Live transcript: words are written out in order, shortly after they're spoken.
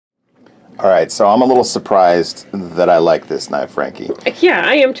All right, so I'm a little surprised that I like this knife, Frankie. Yeah,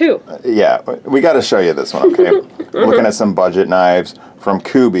 I am too. Yeah, we got to show you this one, okay? Looking at some budget knives from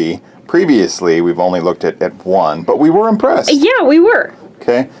Kubey. Previously, we've only looked at one, but we were impressed. Yeah, we were.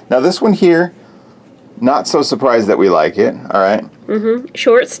 Okay, now this one here, not so surprised that we like it, all right?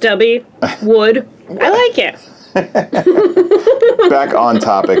 Short, stubby, wood. I like it. Back on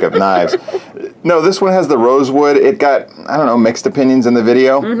topic of knives. No, this one has the rosewood. It got, I don't know, mixed opinions in the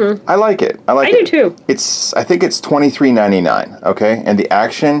video. I like it. I do too. I think it's $23.99, okay? And the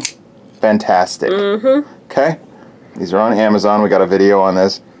action, fantastic. Okay? These are on Amazon. We got a video on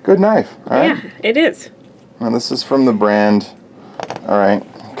this. Good knife, all right? Yeah, it is. Well, this is from the brand, all right,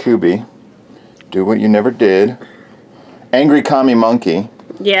 Kubey. Do what you never did. Angry Commie Monkey.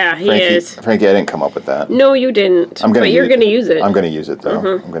 Yeah, he is. Frankie, I didn't come up with that. No, you didn't. But you're going to use it. I'm going to use it, though.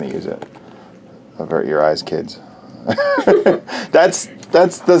 I'm going to use it. Avert your eyes, kids. That's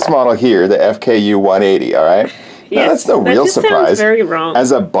this model here, the FKU 180, all right? Yes, now, that's no real just surprise. Sounds very wrong.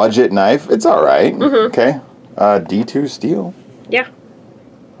 As a budget knife, it's all right. Okay. D2 steel. Yeah.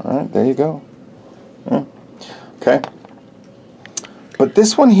 All right, there you go. Yeah. Okay. But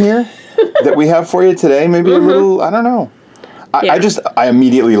this one here that we have for you today, maybe a little, I don't know. I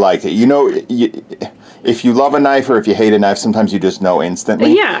immediately liked it. You know, if you love a knife or if you hate a knife, sometimes you just know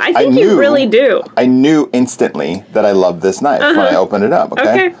instantly. Yeah, I think you really do. I knew instantly that I loved this knife when I opened it up,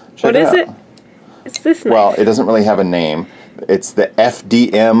 okay? What is it? It's this knife. Well, it doesn't really have a name. It's the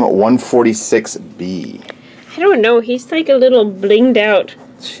FDM146B. I don't know. He's like a little blinged out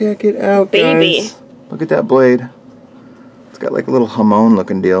Check it out, baby. guys. Look at that blade. It's got like a little hamon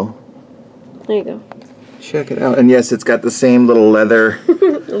looking deal. There you go. Check it out. And yes, it's got the same little leather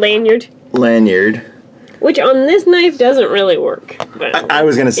lanyard. Which on this knife doesn't really work. But I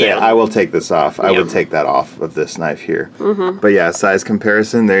was going to say, yeah. I will take this off. I would take that off of this knife here. But yeah, size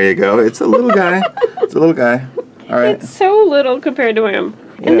comparison, there you go. It's a little guy. It's a little guy. All right. It's so little compared to him.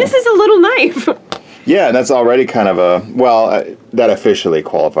 And this is a little knife. Yeah, that's already kind of a, well, that officially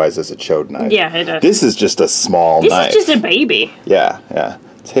qualifies as a chode knife. Yeah, it does. This is just a small knife. This is just a baby. Yeah, yeah.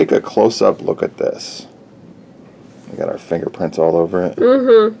 Take a close-up look at this. We got our fingerprints all over it.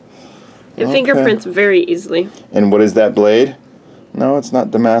 It fingerprints very easily. And what is that blade? No, it's not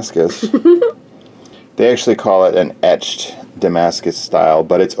Damascus. They actually call it an etched Damascus style,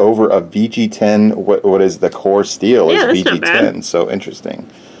 but it's over a VG10. What is the core steel is VG10, so interesting.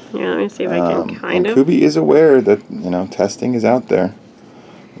 Yeah, let me see if I can kind of. Kubey is aware that, you know, testing is out there.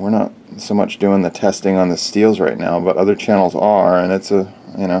 We're not so much doing the testing on the steels right now, but other channels are, and it's a,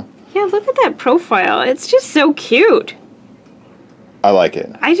 you know. Yeah, look at that profile. It's just so cute. I like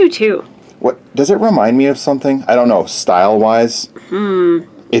it. I do too. What does it remind me of something? I don't know, style-wise.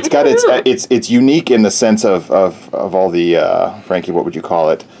 It's got it's unique in the sense of all the Frankie, what would you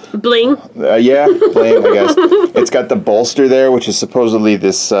call it? Bling. Yeah, bling. I guess it's got the bolster there, which is supposedly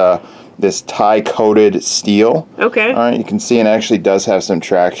this this tie-coated steel. Okay. All right, you can see it actually does have some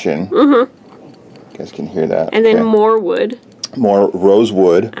traction. You guys can hear that. And then more wood. More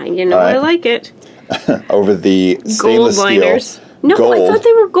rosewood. You know, I like it. Over the stainless gold liners. steel. No, gold. I thought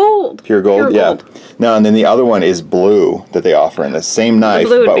they were gold. Pure gold, yeah. No, and then the other one is blue that they offer in the same knife,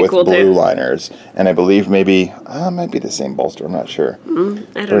 but with blue liners. And I believe maybe, it might be the same bolster, I'm not sure. I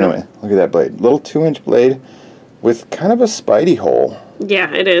don't know. Anyway, look at that blade. Little 2-inch blade with kind of a spidey hole.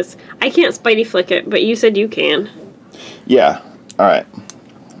 Yeah, it is. I can't spidey flick it, but you said you can. Yeah, all right.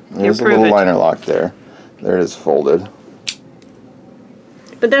 There's a little liner lock there. There it is folded.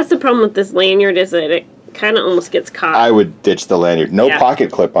 But that's the problem with this lanyard is that it kind of almost gets caught. I would ditch the lanyard. No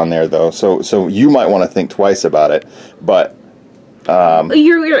pocket clip on there though, so you might want to think twice about it. But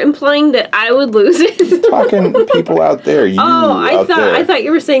you're implying that I would lose it. Talking people out there. I thought you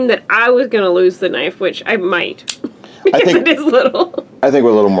were saying that I was going to lose the knife, which I might. Because it is little. I think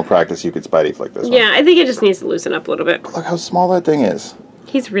with a little more practice, you could spidey flick this one. Yeah, I think it just needs to loosen up a little bit. Look how small that thing is.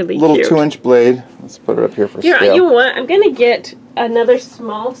 He's really little cute. 2-inch blade. Let's put it up here for scale. You know what? I'm going to get another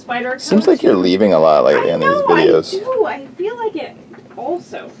small spider. Seems like you're leaving a lot lately on these videos. I do. I feel like it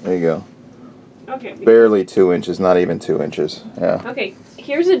also. There you go. Okay. Barely 2 inches, not even 2 inches. Yeah. Okay,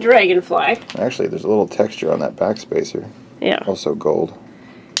 here's a dragonfly. Actually, there's a little texture on that backspacer. Yeah. Also gold.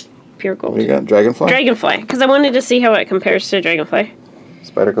 Pure gold. What do you got? Dragonfly? Dragonfly, because I wanted to see how it compares to dragonfly.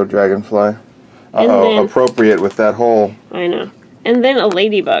 Spyderco dragonfly. Uh-oh, appropriate with that hole. I know. And then a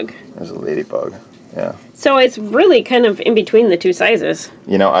ladybug. There's a ladybug, yeah. So it's really kind of in between the two sizes.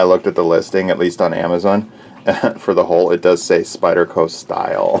 You know, I looked at the listing, at least on Amazon, for the hole. It does say Spyderco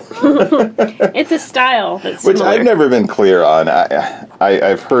style. It's a style that's Which similar. I've never been clear on.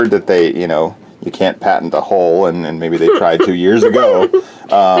 I've heard that they, you know, you can't patent the hole, and maybe they tried 2 years ago.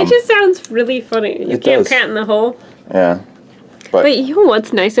 It just sounds really funny. You can't patent the hole. Yeah. But you know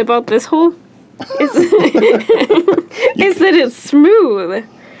what's nice about this hole? Is, is that it's smooth.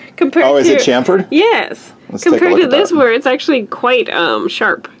 Compared is it chamfered? Yes. Let's compared to this where it's actually quite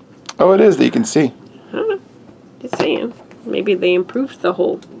sharp. Oh, it is that you can see. I don't know. Just saying. Maybe they improved the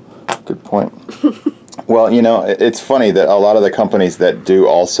hole. Good point. Well, you know, it's funny that a lot of the companies that do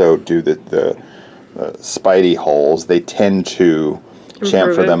also do the Spidey holes, they tend to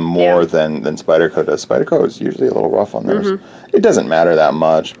chamfer them more than Spyderco does. Spyderco is usually a little rough on theirs. It doesn't matter that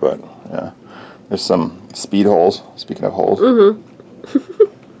much, but yeah. There's some speed holes, speaking of holes.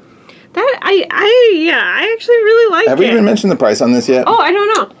 That, I actually really like it. Have we even mentioned the price on this yet? Oh, I don't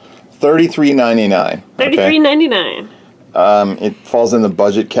know. $33.99. $33.99. It falls in the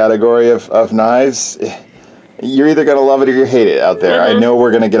budget category of knives. You're either going to love it or you hate it out there. I know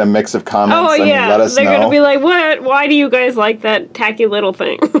we're going to get a mix of comments. Oh, yeah. Let us know. They're going to be like, what? Why do you guys like that tacky little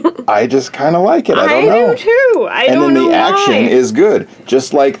thing? I just kind of like it. I don't know. I do too. I don't know And then the action is good.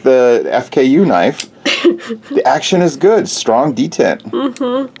 Just like the FKU knife. The action is good. Strong detent.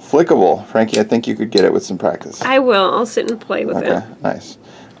 Flickable. Frankie, I think you could get it with some practice. I will. I'll sit and play with it. Okay, nice.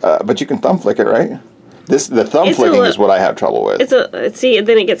 But you can thumb flick it, right? The thumb flicking is what I have trouble with. See,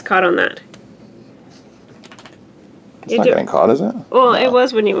 then it gets caught on that. It's not getting caught, is it? Well, it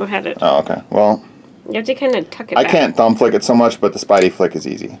was when you had it. Oh, okay. Well, you have to kind of tuck it back. I can't thumb flick it so much, but the Spidey flick is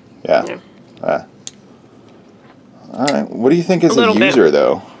easy. Yeah. All right. What do you think as a user,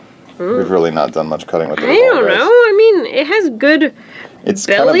 though? We've really not done much cutting with it. I don't know. I mean, it has good It's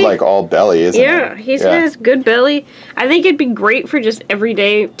belly. kind of like all belly, isn't it? Yeah, he has good belly. I think it'd be great for just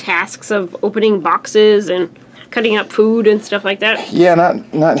everyday tasks of opening boxes and cutting up food and stuff like that. Yeah,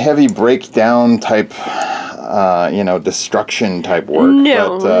 not heavy breakdown type, destruction type work.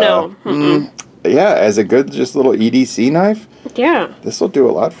 No, but, no. Yeah, as a good just little EDC knife. Yeah. This will do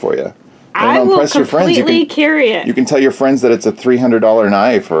a lot for you. I will completely carry it. You can tell your friends that it's a $300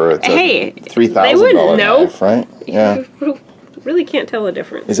 knife or it's a $3,000 knife, right? Yeah. You really can't tell the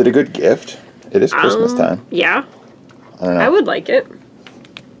difference. Is it a good gift? It is Christmas time. Yeah. I don't know. I would like it.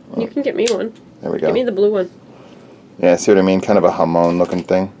 You can get me one. There we go. Get me the blue one. Yeah, see what I mean? Kind of a Hamon looking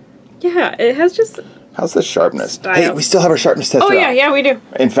thing. Yeah, it has just... How's the sharpness? Style. Hey, we still have our sharpness tester. Oh, yeah, we do.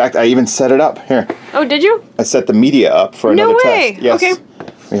 In fact, I even set it up. Here. Oh, did you? I set the media up for another test. Yes. Okay.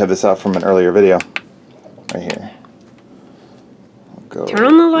 We have this out from an earlier video. Right here. Go turn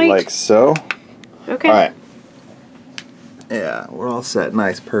on the light. Like so. Okay. All right. Yeah, we're all set.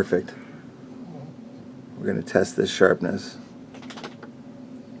 Nice, perfect. We're going to test this sharpness.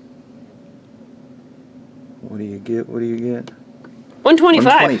 What do you get? 125.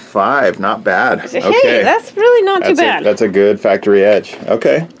 125, not bad. Hey, okay. that's really not too bad. That's a good factory edge.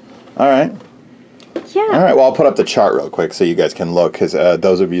 Okay. All right. Yeah. All right, well, I'll put up the chart real quick so you guys can look, because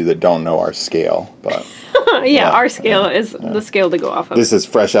those of you that don't know our scale, but... our scale is the scale to go off of. This is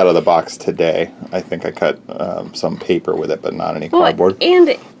fresh out of the box today. I think I cut some paper with it, but not any cardboard.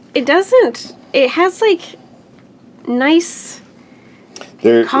 And it doesn't... It has, like, nice...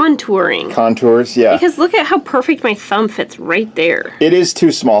 contouring. Contours, yeah. Because look at how perfect my thumb fits right there. It is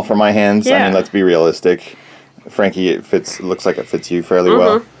too small for my hands. Yeah. I mean, let's be realistic. Frankie, it looks like it fits you fairly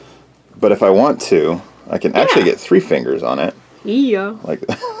well. But if I want to, I can actually get 3 fingers on it. Yeah. Like,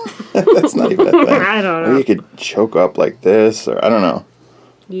 that's not even a thing. I don't know. Or you could choke up like this, or I don't know.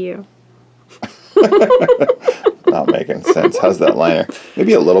 Yeah. Not making sense. How's that liner?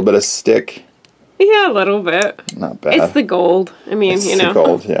 Maybe a little bit of stick. Yeah, a little bit. Not bad. It's the gold. I mean, it's the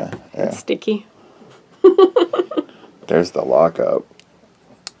gold, yeah. It's sticky. There's the lockup.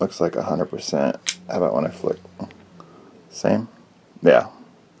 Looks like 100%. How about when I flick? Same? Yeah.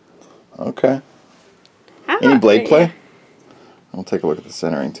 Okay. Any blade play? We'll take a look at the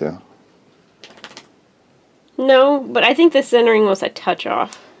centering too. No, but I think the centering was a touch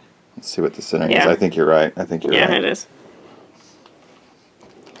off. Let's see what the centering is. I think you're right. Yeah, it is.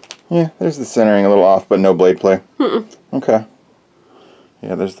 Yeah, there's the centering a little off, but no blade play. Okay.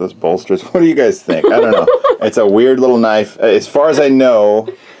 Yeah, there's those bolsters. What do you guys think? I don't know. It's a weird little knife. As far as I know,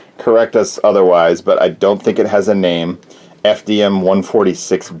 correct us otherwise, but I don't think it has a name.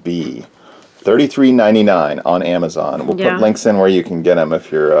 FDM146B. $33.99 on Amazon. We'll put links in where you can get them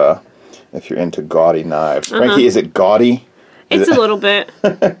if you're into gaudy knives. Frankie, is it gaudy? It's a little bit.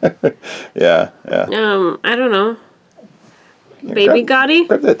 Yeah. I don't know. Baby gaudy?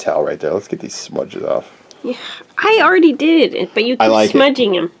 Grab that towel right there. Let's get these smudges off. Yeah, I already did, but you keep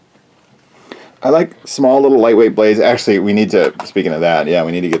smudging them. I like small little lightweight blades. Actually, we need to, speaking of that,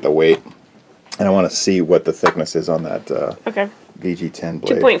 we need to get the weight. And I want to see what the thickness is on that VG10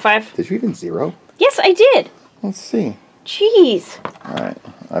 blade. 2.5. Did you even zero? Yes, I did. Let's see. Jeez. All right,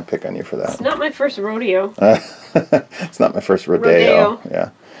 I pick on you for that. It's not my first rodeo. It's not my first rodeo. Yeah.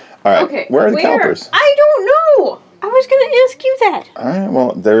 All right. Okay. Where are the calipers? I don't know. I was going to ask you that. All right.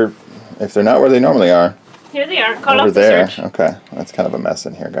 Well, if they're not where they normally are. Here they are. Caught over off the there. search. Okay. That's kind of a mess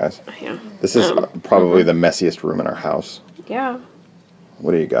in here, guys. Yeah. This is probably the messiest room in our house. Yeah.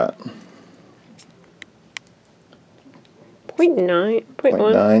 What do you got? 0.9.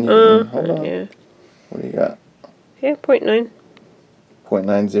 0.9. Hold on. Yeah. What do you got? Yeah, 0.9.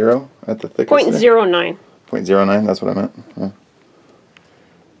 0.90 at the thickest. 0.09. 0.09. That's what I meant. Yeah.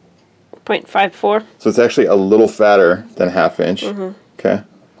 0.54. So it's actually a little fatter than ½ inch. Okay.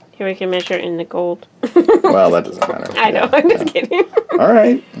 Here we can measure in the gold. Well, that doesn't matter. I know. I'm just kidding. All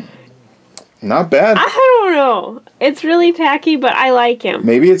right. Not bad. I don't know. It's really tacky, but I like him.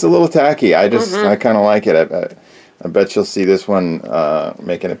 Maybe it's a little tacky. I kind of like it. I bet you'll see this one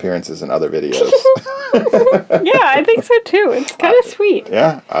making appearances in other videos. Yeah, I think so too. It's kind of sweet.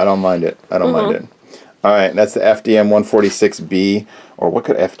 Yeah, I don't mind it. I don't mind it. All right, that's the FDM146B, or what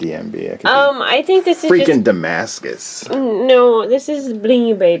could FDM be? I think this is freaking just... Damascus. No, this is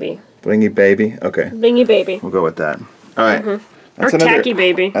Blingy Baby. Blingy Baby? Okay. Blingy Baby. We'll go with that. All right. Or Tacky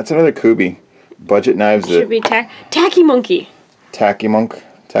Baby. That's another Kubey. Budget knives. Should be Tacky Monkey. Tacky Monk?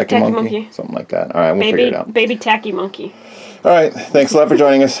 Tacky Monkey? Something like that. All right, we'll figure it out. Baby Tacky Monkey. All right, thanks a lot for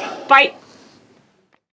joining us. Bye.